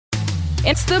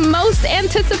It's the most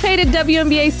anticipated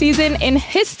WNBA season in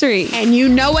history. And you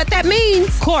know what that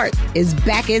means. Court is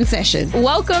back in session.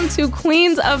 Welcome to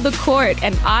Queens of the Court,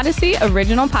 an Odyssey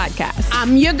original podcast.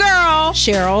 I'm your girl,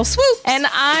 Cheryl Swoops. And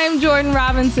I'm Jordan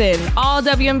Robinson. All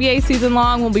WNBA season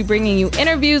long, we'll be bringing you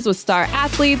interviews with star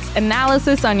athletes,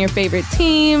 analysis on your favorite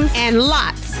teams, and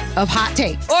lots of hot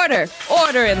takes.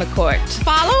 Order in the court.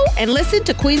 Follow and listen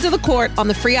to Queens of the Court on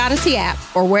the free Odyssey app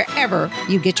or wherever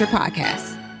you get your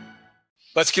podcasts.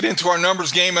 Let's get into our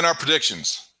numbers game and our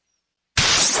predictions.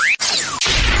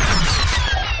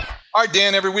 All right,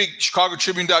 Dan, every week,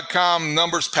 ChicagoTribune.com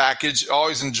numbers package.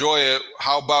 Always enjoy it.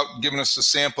 How about giving us a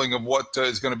sampling of what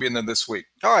is going to be in there this week?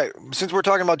 All right. Since we're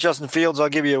talking about Justin Fields, I'll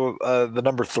give you the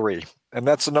number 3. And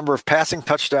that's the number of passing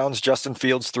touchdowns Justin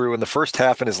Fields threw in the first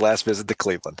half in his last visit to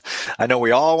Cleveland. I know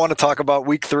we all want to talk about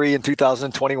week 3 in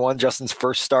 2021, Justin's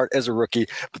first start as a rookie.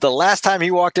 But the last time he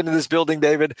walked into this building,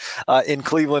 David, in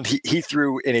Cleveland, he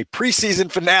threw in a preseason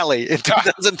finale in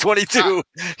 2022.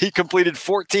 He completed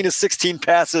 14 of 16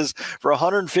 passes for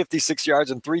 156 yards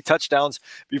and 3 touchdowns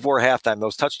before halftime.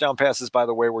 Those touchdown passes, by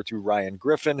the way, were to Ryan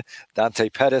Griffin, Dante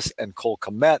Pettis, and Cole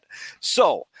Kmet.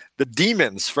 So the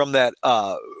Demons from that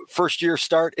first-year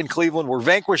start in Cleveland were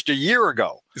vanquished a year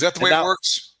ago. Is that the way it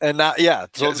works? And now, yeah.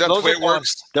 So is that the way it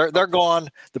works? They're gone.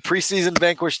 The preseason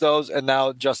vanquished those, and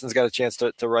now Justin's got a chance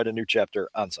to write a new chapter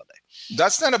on Sunday.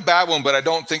 That's not a bad one, but I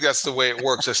don't think that's the way it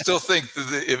works. I still think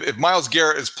that if Myles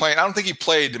Garrett is playing, I don't think he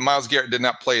played. Myles Garrett did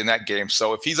not play in that game.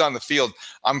 So if he's on the field,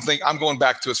 I'm going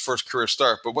back to his first career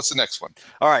start. But what's the next one?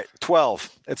 All right, 12.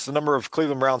 It's the number of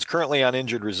Cleveland Browns currently on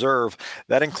injured reserve.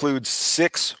 That includes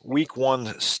 6 week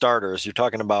 1 starters. You're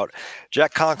talking about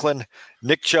Jack Conklin,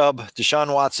 Nick Chubb,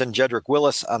 Deshaun Watson, Jedrick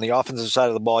Willis. On the offensive side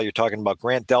of the ball, you're talking about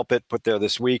Grant Delpit put there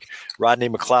this week, Rodney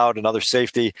McLeod, another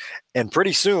safety. And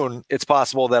pretty soon, it's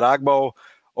possible that Agbo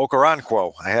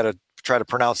Okoronkwo, I had to try to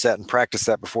pronounce that and practice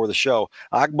that before the show,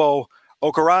 Agbo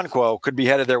Okoronkwo could be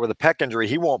headed there with a pec injury.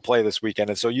 He won't play this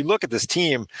weekend. And so you look at this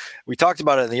team, we talked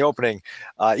about it in the opening,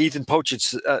 Ethan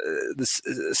Pochich,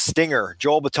 the Stinger,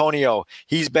 Joel Bitonio,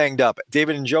 he's banged up.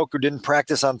 David Njoku didn't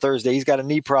practice on Thursday. He's got a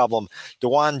knee problem.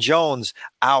 DeJuan Jones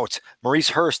out. Maurice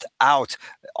Hurst out.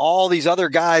 All these other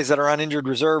guys that are on injured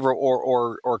reserve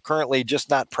or currently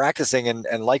just not practicing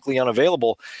and likely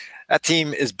unavailable, that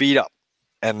team is beat up.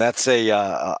 And that's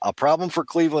a problem for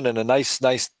Cleveland and a nice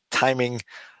timing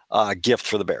gift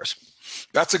for the Bears.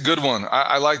 That's a good one.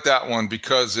 I like that one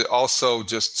because it also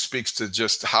just speaks to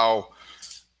just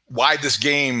why this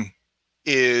game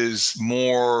is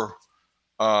more.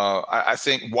 I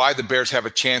think why the Bears have a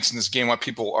chance in this game. Why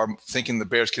people are thinking the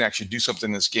Bears can actually do something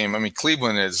in this game. I mean,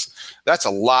 Cleveland that's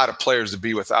a lot of players to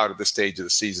be without at this stage of the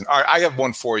season. All right, I have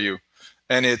one for you,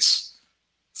 and it's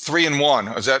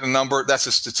 3-1. Is that a number? That's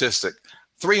a statistic.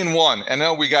 3-1. I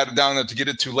know we got it down there to get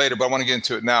into later, but I want to get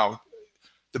into it now.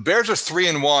 The Bears are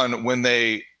 3-1 when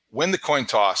they win the coin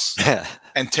toss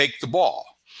and take the ball.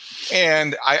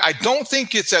 And I don't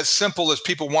think it's as simple as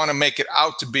people want to make it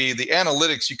out to be. The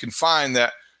analytics, you can find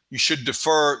that you should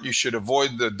defer, you should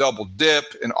avoid the double dip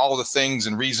and all the things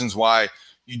and reasons why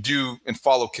you do and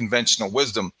follow conventional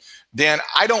wisdom. Dan,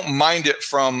 I don't mind it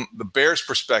from the Bears'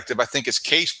 perspective. I think it's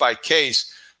case by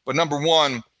case. But number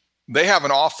one, they have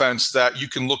an offense that you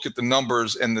can look at the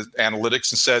numbers and the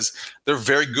analytics and says they're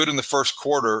very good in the first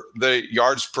quarter. The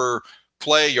yards per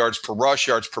play, yards per rush,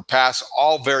 yards per pass,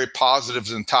 all very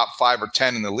positives in top 5 or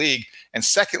 10 in the league. And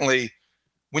secondly,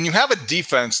 when you have a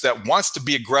defense that wants to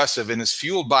be aggressive and is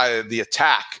fueled by the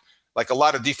attack, like a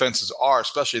lot of defenses are,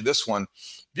 especially this one,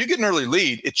 if you get an early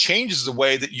lead, it changes the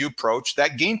way that you approach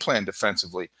that game plan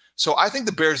defensively. So I think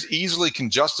the Bears easily can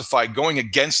justify going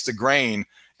against the grain.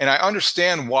 And I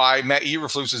understand why Matt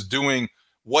Eberflus is doing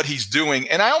what he's doing.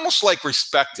 And I almost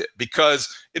respect it because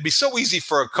it'd be so easy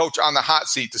for a coach on the hot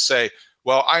seat to say,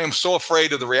 well, I am so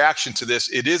afraid of the reaction to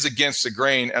this. It is against the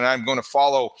grain, and I'm going to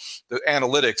follow the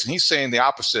analytics. And he's saying the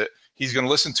opposite. He's going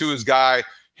to listen to his guy,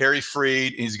 Harry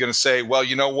Freed, and he's going to say, well,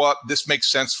 you know what? This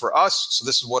makes sense for us, so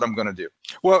this is what I'm going to do.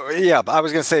 Well, yeah, I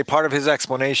was going to say part of his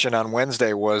explanation on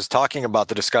Wednesday was talking about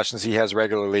the discussions he has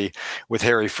regularly with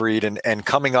Harry Freed and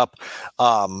coming up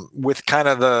with kind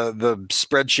of the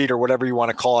spreadsheet or whatever you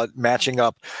want to call it, matching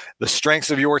up the strengths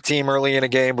of your team early in a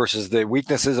game versus the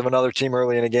weaknesses of another team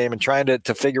early in a game and trying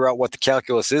to figure out what the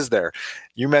calculus is there.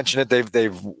 You mentioned it.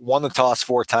 They've won the toss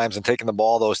 4 times and taken the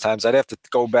ball those times. I'd have to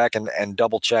go back and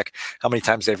double check how many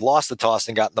times they've lost the toss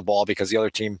and gotten the ball because the other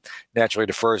team naturally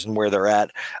defers and where they're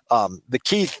at. The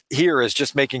key here is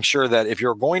just making sure that if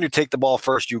you're going to take the ball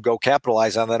first, you go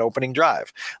capitalize on that opening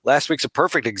drive. Last week's a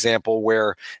perfect example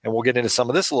where, and we'll get into some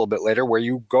of this a little bit later, where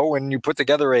you go and you put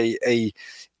together a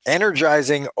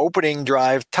energizing opening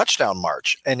drive touchdown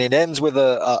march, and it ends with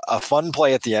a fun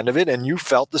play at the end of it, and you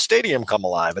felt the stadium come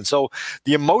alive. And so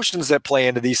the emotions that play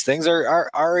into these things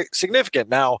are significant.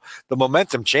 Now the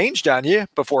momentum changed on you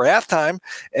before halftime,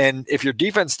 and if your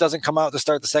defense doesn't come out to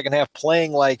start the second half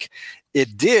playing like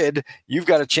it did, you've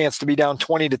got a chance to be down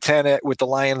 20-10 with the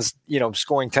Lions,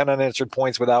 scoring 10 unanswered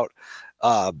points without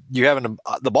you having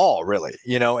the ball, really,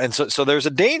 and so there's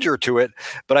a danger to it.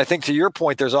 But I think to your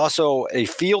point, there's also a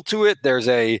feel to it. There's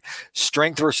a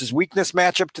strength versus weakness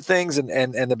matchup to things, and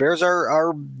the Bears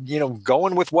are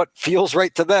going with what feels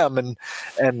right to them, and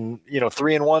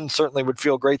 3-1 certainly would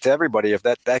feel great to everybody if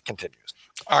that continues.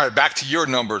 All right, back to your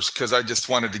numbers, because I just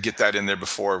wanted to get that in there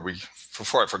before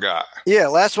I forgot. Yeah,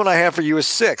 last one I have for you is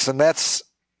 6, and that's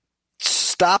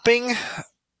stopping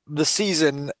the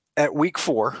season at week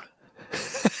 4.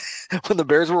 When the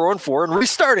Bears were 0-4 and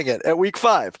restarting it at week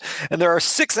 5. And there are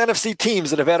 6 NFC teams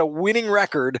that have had a winning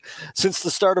record since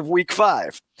the start of week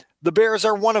 5. The Bears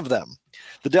are one of them.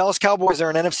 The Dallas Cowboys are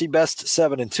an NFC best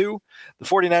 7-2. The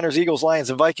 49ers, Eagles, Lions,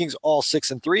 and Vikings all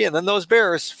 6-3. And then those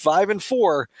Bears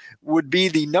 5-4 would be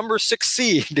the number 6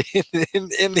 seed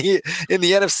in the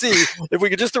NFC if we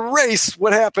could just erase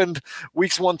what happened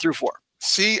weeks 1 through 4.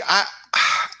 See,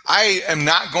 I am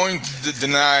not going to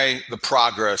deny the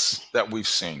progress that we've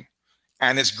seen,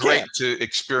 and it's great to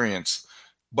experience.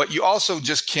 But you also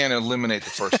just can't eliminate the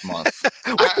first month.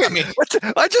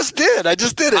 I just did it.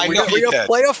 I know we have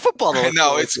playoff football. I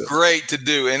know it's great to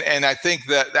do, and I think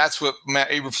that's what Matt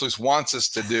Eberflus wants us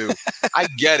to do. I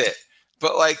get it,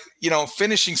 but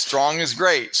finishing strong is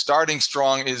great. Starting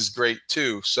strong is great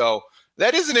too. So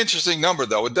that is an interesting number,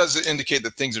 though. It does indicate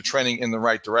that things are trending in the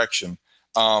right direction.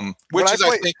 I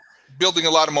think, building a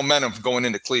lot of momentum going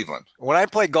into Cleveland. When I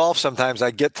play golf, sometimes I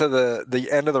get to the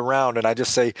end of the round and I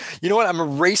just say, you know what? I'm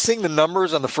erasing the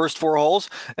numbers on the first 4 holes,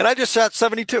 and I just shot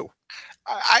 72.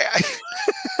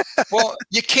 Well,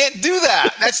 you can't do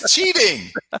that. That's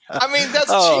cheating. I mean, that's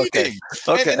cheating.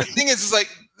 Okay. And the thing is like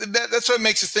that's what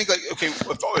makes us think like, okay,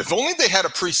 if only they had a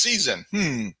preseason.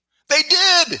 They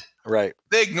did. Right.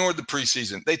 They ignored the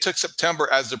preseason. They took September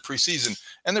as the preseason,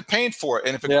 and they're paying for it.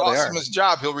 And if it costs him his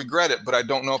job, he'll regret it. But I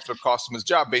don't know if it'll cost him his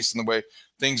job based on the way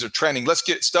things are trending. Let's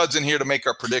get Studs in here to make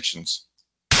our predictions.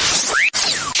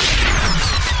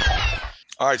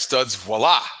 All right, Studs.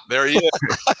 Voila. There he is.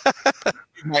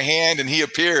 My hand, and he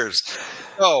appears.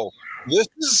 So this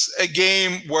is a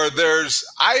game where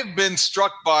I've been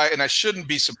struck by, and I shouldn't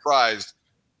be surprised,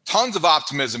 tons of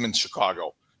optimism in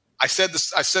Chicago. I said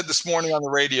this morning on the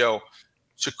radio,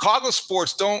 Chicago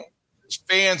sports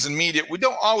fans and media, we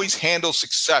don't always handle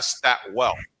success that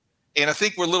well. And I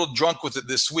think we're a little drunk with it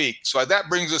this week. So that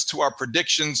brings us to our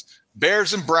predictions.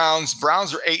 Bears and Browns.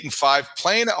 Browns are 8-5,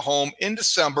 playing at home in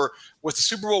December with the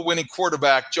Super Bowl winning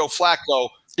quarterback, Joe Flacco.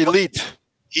 Elite.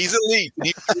 He's elite.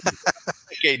 He's a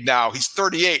decade now. He's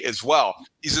 38 as well.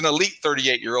 He's an elite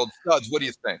 38-year-old. Studs, what do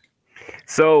you think?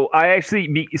 So I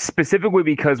actually, specifically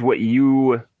because what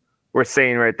you were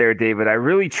saying right there, David, I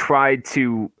really tried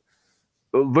to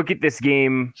look at this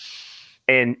game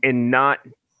and not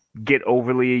get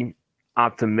overly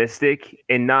optimistic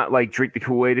and not drink the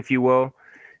Kool-Aid, if you will,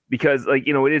 because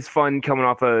it is fun coming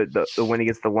off of the win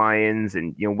against the Lions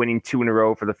and winning 2 in a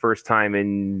row for the first time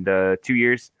in 2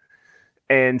 years.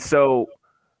 And so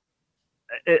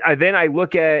I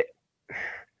look at.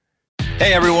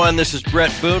 Hey everyone, this is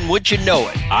Brett Boone. Would you know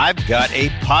it? I've got a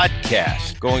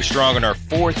podcast going strong in our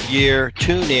 4th year.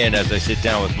 Tune in as I sit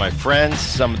down with my friends,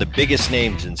 some of the biggest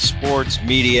names in sports,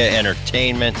 media,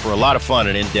 entertainment, for a lot of fun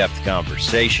and in-depth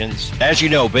conversations. As you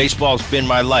know, baseball's been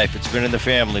my life. It's been in the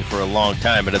family for a long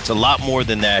time, but it's a lot more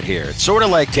than that here. It's sort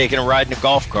of like taking a ride in a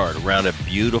golf cart around a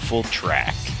beautiful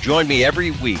track. Join me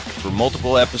every week for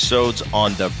multiple episodes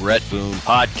on the Brett Boone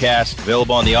Podcast,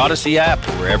 available on the Odyssey app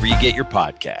or wherever you get your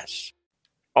podcasts.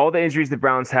 All the injuries the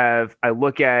Browns have, I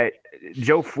look at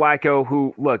Joe Flacco,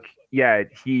 who,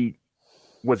 he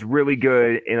was really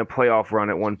good in a playoff run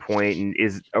at one point and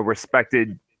is a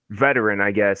respected veteran,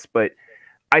 I guess. But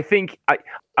I think I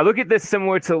look at this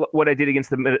similar to what I did against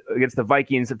the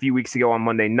Vikings a few weeks ago on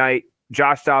Monday night.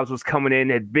 Josh Dobbs was coming in,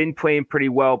 had been playing pretty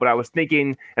well, but I was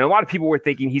thinking, and a lot of people were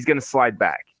thinking, he's going to slide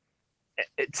back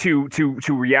to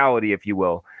reality, if you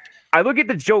will. I look at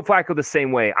the Joe Flacco the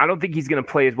same way. I don't think he's going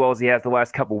to play as well as he has the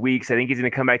last couple of weeks. I think he's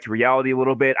going to come back to reality a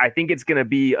little bit. I think it's going to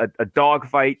be a dog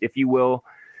fight, if you will,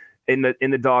 in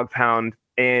the dog pound.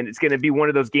 And it's going to be one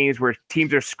of those games where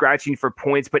teams are scratching for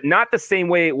points, but not the same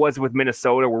way it was with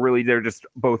Minnesota, where really they're just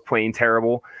both playing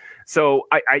terrible. So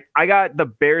I got the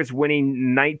Bears winning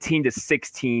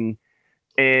 19-16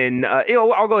 And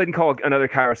I'll go ahead and call another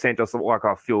Cairo Santos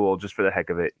walk-off field goal just for the heck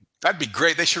of it. That'd be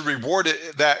great. They should reward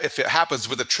it that if it happens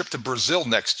with a trip to Brazil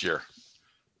next year.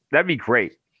 That'd be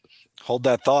great. Hold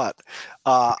that thought.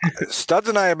 Studs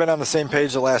and I have been on the same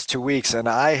page the last 2 weeks, and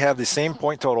I have the same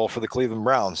point total for the Cleveland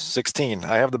Browns, 16.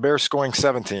 I have the Bears scoring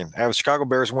 17. I have the Chicago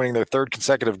Bears winning their third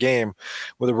consecutive game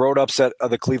with a road upset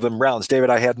of the Cleveland Browns. David,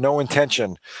 I had no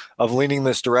intention of leaning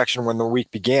this direction when the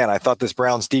week began. I thought this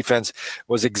Browns defense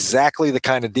was exactly the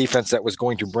kind of defense that was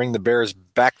going to bring the Bears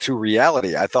back to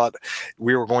reality. I thought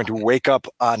we were going to wake up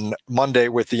on Monday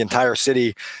with the entire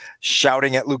city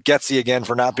shouting at Luke Getsy again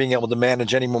for not being able to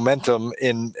manage any momentum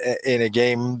in a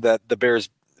game that the Bears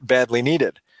badly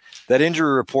needed. That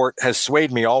injury report has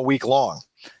swayed me all week long.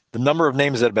 The number of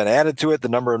names that have been added to it, the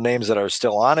number of names that are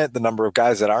still on it, the number of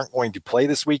guys that aren't going to play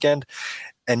this weekend,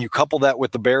 and you couple that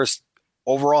with the Bears'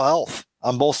 overall health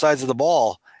on both sides of the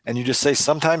ball, and you just say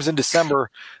sometimes in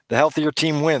December, the healthier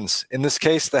team wins. In this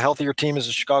case, the healthier team is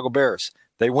the Chicago Bears.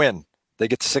 They win. They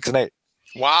get to 6-8.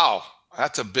 Wow.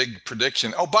 That's a big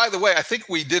prediction. Oh, by the way, I think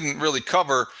we didn't really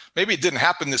cover, maybe it didn't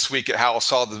happen this week at Howell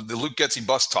Saw, the Luke Getsy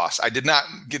bus toss. I did not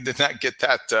get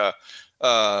that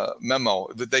memo.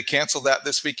 Did they cancel that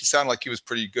this week? He sounded like he was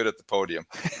pretty good at the podium.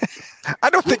 I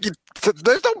don't think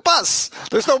there's no bus.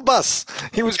 There's no bus.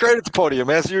 He was great at the podium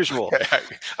as usual.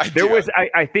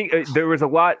 I think there was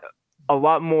a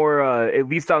lot more, at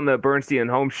least on the Bernstein and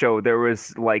Holmes show, there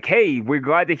was like, hey, we're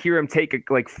glad to hear him take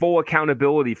full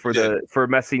accountability for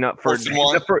messing up for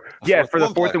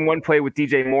the fourth and one play with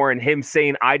DJ Moore, and him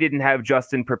saying, I didn't have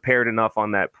Justin prepared enough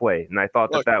on that play. And I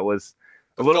thought that was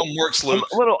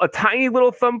a tiny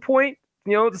little thumb point,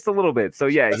 just a little bit. So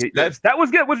yeah, that was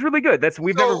good. It was really good.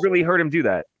 We've never really heard him do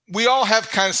that. We all have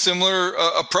kind of similar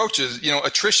approaches.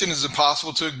 Attrition is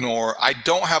impossible to ignore. I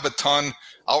don't have a ton.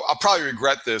 I'll probably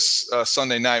regret this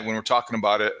Sunday night when we're talking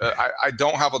about it. I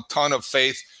don't have a ton of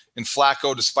faith in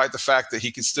Flacco, despite the fact that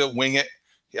he can still wing it.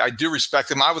 I do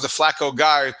respect him. I was a Flacco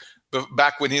guy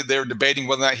back when they were debating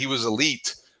whether or not he was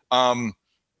elite.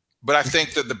 But I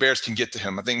think that the Bears can get to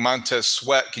him. I think Montez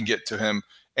Sweat can get to him.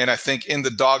 And I think in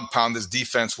the dog pound, this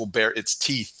defense will bear its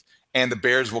teeth, and the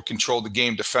Bears will control the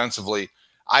game defensively.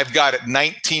 I've got it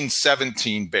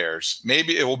 19-17 Bears.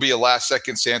 Maybe it will be a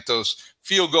last-second Santos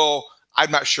field goal. I'm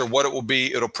not sure what it will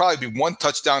be. It'll probably be 1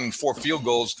 touchdown and 4 field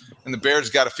goals, and the Bears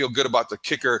got to feel good about the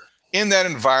kicker. In that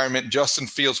environment, Justin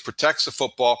Fields protects the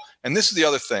football. And this is the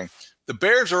other thing. The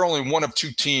Bears are only one of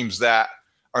 2 teams that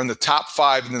are in the top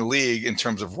 5 in the league in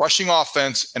terms of rushing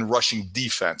offense and rushing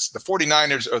defense. The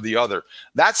 49ers are the other.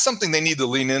 That's something they need to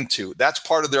lean into. That's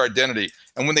part of their identity.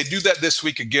 And when they do that this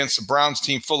week against the Browns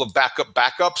team full of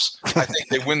backups, I think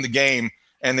they win the game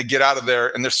and they get out of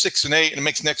there. And they're 6-8, and it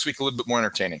makes next week a little bit more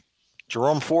entertaining.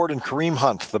 Jerome Ford and Kareem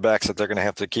Hunt, the backs that they're going to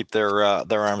have to keep their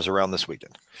arms around this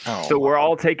weekend. So we're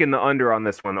all taking the under on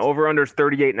this one. The over-under is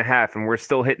 38.5, and we're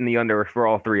still hitting the under for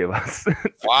all 3 of us.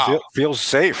 Wow. Feels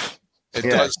safe. It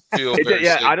does feel very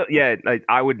safe.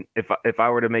 I would, if I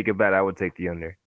were to make a bet, I would take the under.